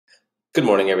Good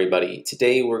morning, everybody.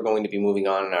 Today we're going to be moving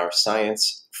on in our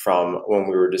science from when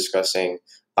we were discussing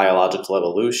biological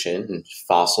evolution and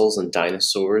fossils and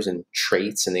dinosaurs and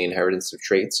traits and the inheritance of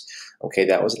traits. Okay,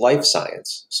 that was life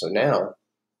science. So now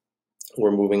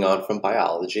we're moving on from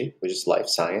biology, which is life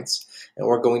science, and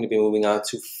we're going to be moving on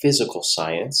to physical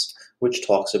science, which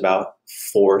talks about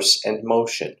force and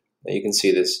motion. Now you can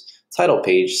see this title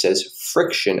page says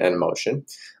friction and motion.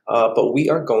 But we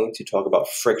are going to talk about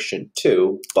friction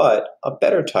too, but a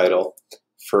better title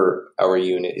for our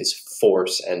unit is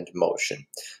force and motion.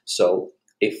 So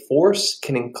a force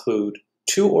can include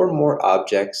two or more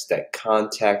objects that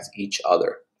contact each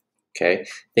other. Okay,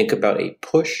 think about a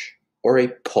push or a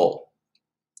pull.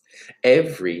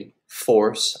 Every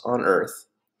force on Earth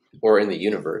or in the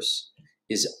universe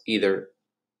is either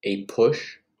a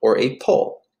push or a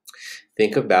pull.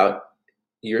 Think about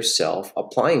yourself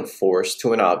applying force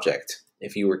to an object.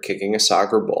 If you were kicking a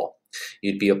soccer ball,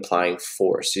 you'd be applying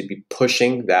force. You'd be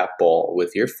pushing that ball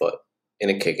with your foot in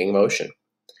a kicking motion.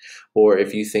 Or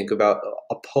if you think about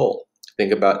a pull,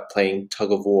 think about playing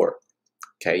tug of war.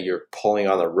 Okay, you're pulling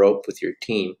on the rope with your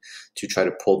team to try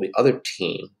to pull the other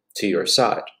team to your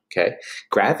side. Okay,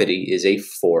 gravity is a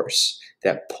force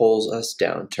that pulls us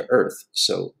down to earth.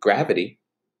 So gravity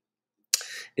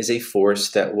is a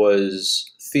force that was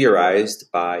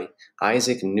theorized by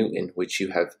Isaac Newton, which you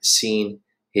have seen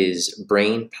his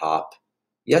brain pop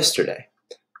yesterday.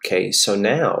 Okay, so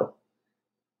now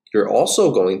you're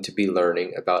also going to be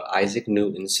learning about Isaac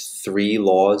Newton's 3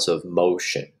 laws of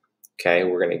motion. Okay,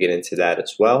 we're going to get into that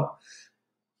as well.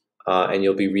 And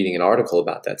you'll be reading an article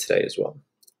about that today as well.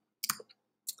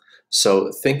 So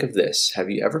think of this. Have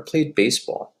you ever played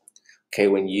baseball? Okay,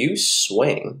 when you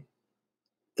swing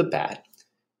the bat,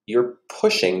 you're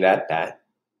pushing that bat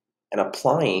and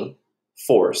applying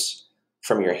force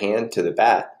from your hand to the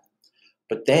bat.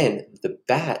 But then the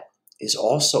bat is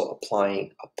also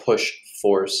applying a push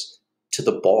force to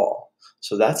the ball.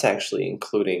 So that's actually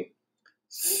including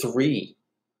 3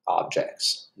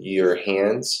 objects. Your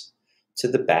hands to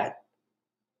the bat,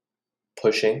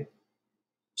 pushing.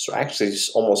 So actually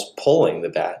just almost pulling the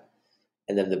bat.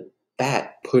 And then the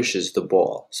bat pushes the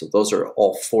ball. So those are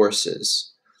all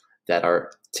forces that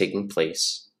are taking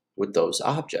place with those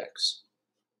objects.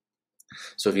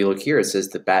 So if you look here, it says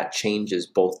the bat changes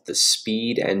both the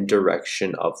speed and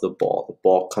direction of the ball. The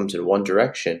ball comes in one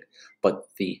direction, but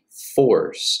the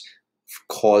force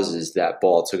causes that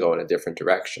ball to go in a different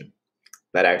direction.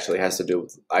 That actually has to do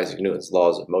with Isaac Newton's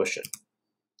laws of motion.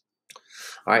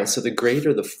 All right, so the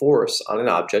greater the force on an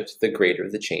object, the greater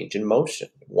the change in motion.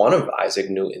 One of Isaac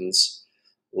Newton's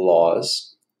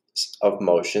laws of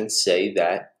motion say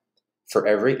that for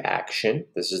every action,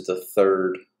 this is the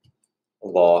 3rd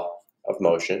law of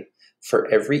motion, for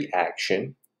every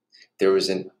action, there is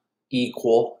an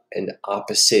equal and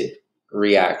opposite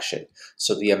reaction.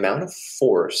 So the amount of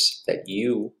force that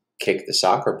you kick the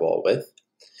soccer ball with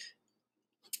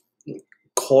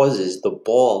causes the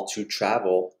ball to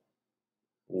travel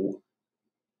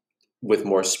with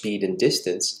more speed and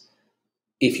distance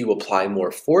if you apply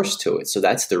more force to it. So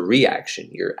that's the reaction.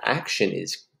 Your action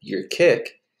is your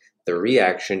kick. The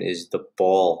reaction is the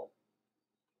ball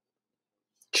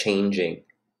changing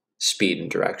speed and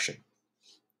direction.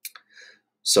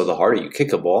 So the harder you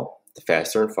kick a ball, the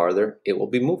faster and farther it will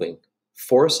be moving.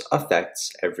 Force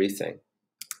affects everything.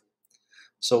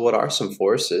 So what are some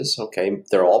forces? Okay,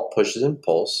 they're all pushes and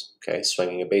pulls. Okay,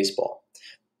 swinging a baseball,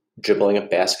 dribbling a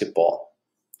basketball,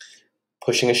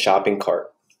 pushing a shopping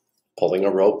cart, pulling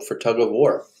a rope for tug of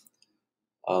war.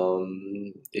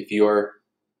 If you're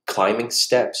climbing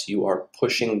steps, you are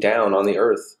pushing down on the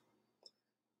earth,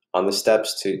 on the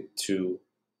steps to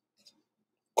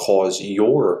cause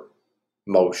your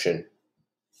motion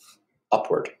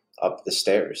upward, up the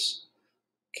stairs.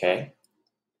 Okay?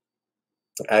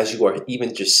 As you are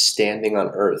even just standing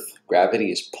on earth,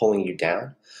 gravity is pulling you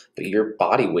down, but your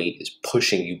body weight is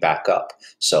pushing you back up.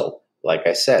 So, like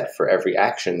I said, for every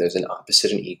action, there's an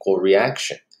opposite and equal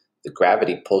reaction. The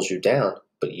gravity pulls you down,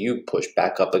 but you push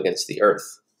back up against the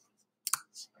earth.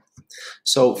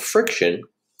 So friction,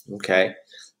 okay,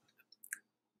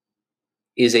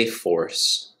 is a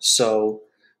force. So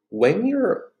when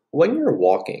you're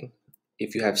walking,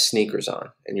 if you have sneakers on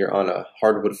and you're on a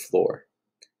hardwood floor,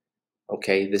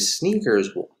 okay, the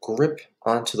sneakers will grip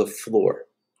onto the floor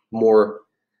more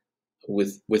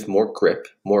with more grip,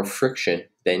 more friction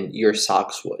than your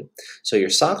socks would. So your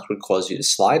socks would cause you to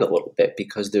slide a little bit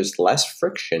because there's less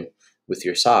friction with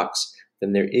your socks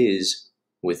than there is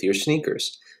with your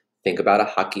sneakers. Think about a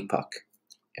hockey puck.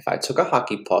 If I took a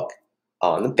hockey puck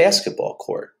on the basketball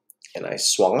court and I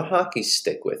swung a hockey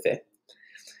stick with it,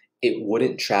 it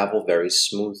wouldn't travel very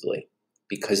smoothly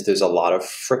because there's a lot of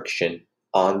friction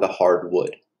on the hard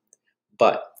wood.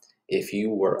 But if you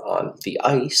were on the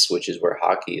ice, which is where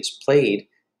hockey is played,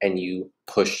 and you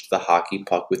pushed the hockey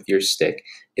puck with your stick,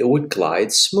 it would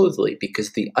glide smoothly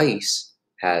because the ice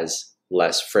has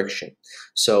less friction.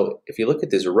 So if you look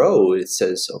at this road, it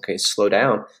says, okay, slow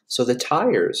down. So the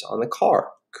tires on the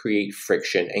car create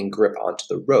friction and grip onto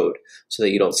the road so that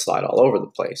you don't slide all over the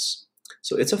place.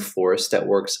 So it's a force that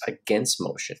works against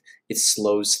motion. It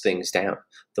slows things down.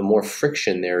 The more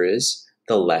friction there is,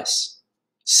 the less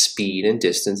speed and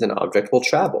distance an object will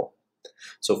travel.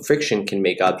 So friction can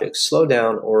make objects slow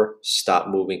down or stop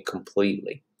moving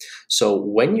completely. So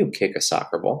when you kick a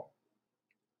soccer ball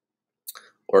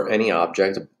or any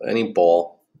object, any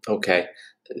ball, okay,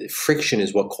 friction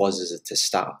is what causes it to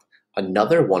stop.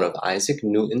 Another one of Isaac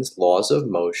Newton's laws of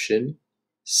motion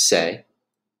say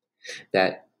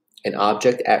that an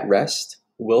object at rest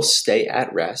will stay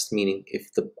at rest, meaning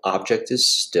if the object is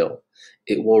still,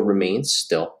 it will remain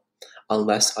still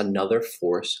unless another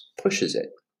force pushes it.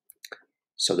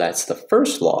 So that's the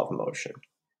first law of motion.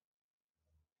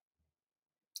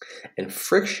 And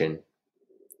friction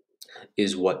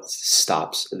is what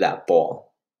stops that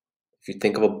ball. If you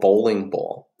think of a bowling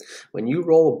ball, when you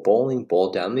roll a bowling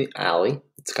ball down the alley,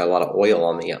 it's got a lot of oil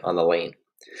on the lane,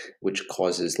 which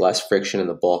causes less friction and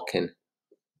the ball can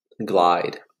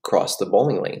glide across the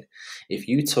bowling lane. If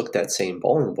you took that same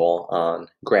bowling ball on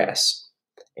grass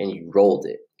and you rolled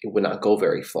it, it would not go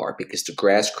very far because the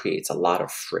grass creates a lot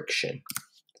of friction.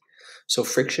 So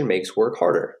friction makes work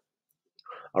harder.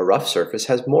 A rough surface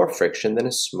has more friction than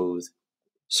a smooth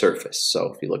surface.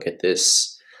 So if you look at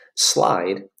this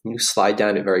slide, you slide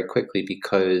down it very quickly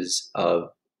because of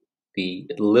the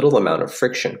little amount of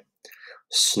friction.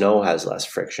 Snow has less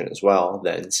friction as well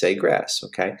than, say, grass,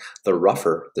 okay? The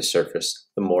rougher the surface,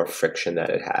 the more friction that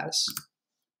it has.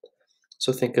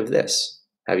 So think of this.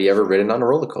 Have you ever ridden on a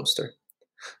roller coaster?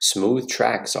 Smooth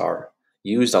tracks are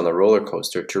used on the roller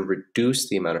coaster to reduce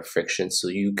the amount of friction so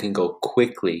you can go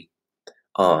quickly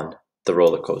on the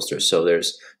roller coaster. So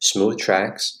there's smooth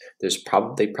tracks.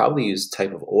 They probably use a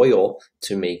type of oil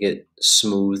to make it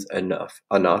smooth enough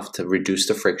to reduce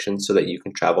the friction so that you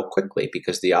can travel quickly,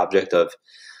 because the object of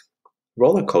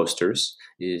roller coasters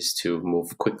is to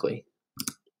move quickly.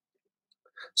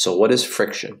 So what is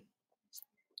friction?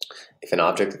 If an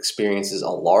object experiences a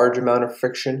large amount of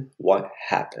friction, what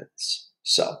happens?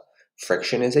 So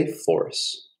friction is a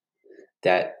force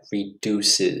that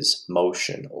reduces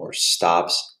motion or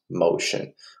stops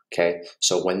motion. Okay,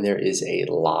 so when there is a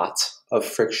lot of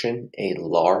friction, a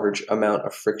large amount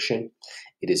of friction,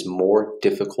 it is more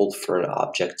difficult for an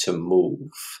object to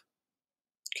move.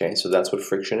 Okay, so that's what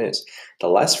friction is. The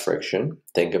less friction,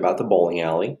 think about the bowling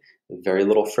alley, very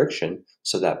little friction,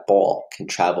 so that ball can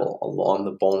travel along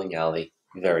the bowling alley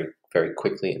very, very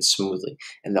quickly and smoothly.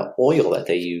 And the oil that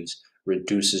they use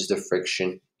reduces the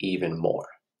friction even more.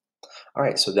 All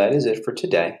right, so that is it for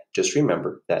today. Just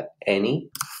remember that any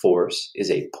force is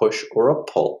a push or a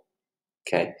pull,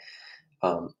 okay?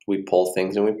 We pull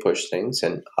things and we push things,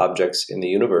 and objects in the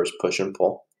universe push and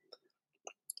pull.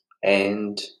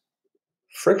 And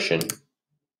friction,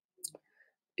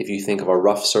 if you think of a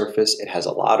rough surface, it has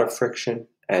a lot of friction,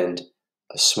 and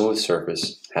a smooth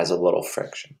surface has a little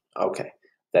friction. Okay,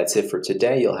 that's it for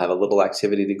today. You'll have a little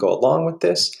activity to go along with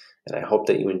this, and I hope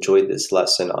that you enjoyed this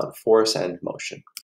lesson on force and motion.